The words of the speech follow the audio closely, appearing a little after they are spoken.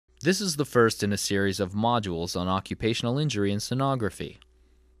This is the first in a series of modules on occupational injury and sonography.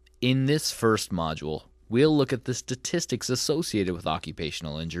 In this first module, we'll look at the statistics associated with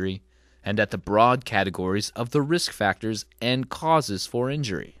occupational injury and at the broad categories of the risk factors and causes for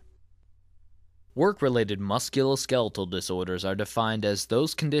injury. Work-related musculoskeletal disorders are defined as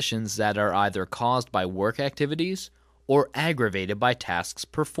those conditions that are either caused by work activities or aggravated by tasks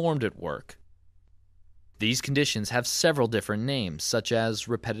performed at work. These conditions have several different names, such as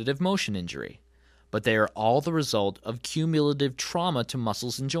repetitive motion injury, but they are all the result of cumulative trauma to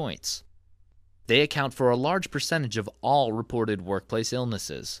muscles and joints. They account for a large percentage of all reported workplace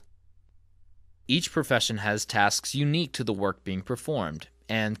illnesses. Each profession has tasks unique to the work being performed,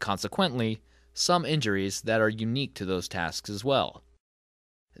 and consequently, some injuries that are unique to those tasks as well.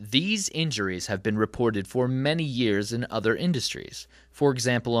 These injuries have been reported for many years in other industries, for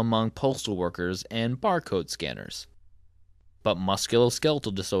example among postal workers and barcode scanners. But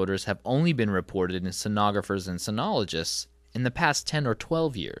musculoskeletal disorders have only been reported in sonographers and sonologists in the past 10 or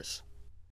 12 years.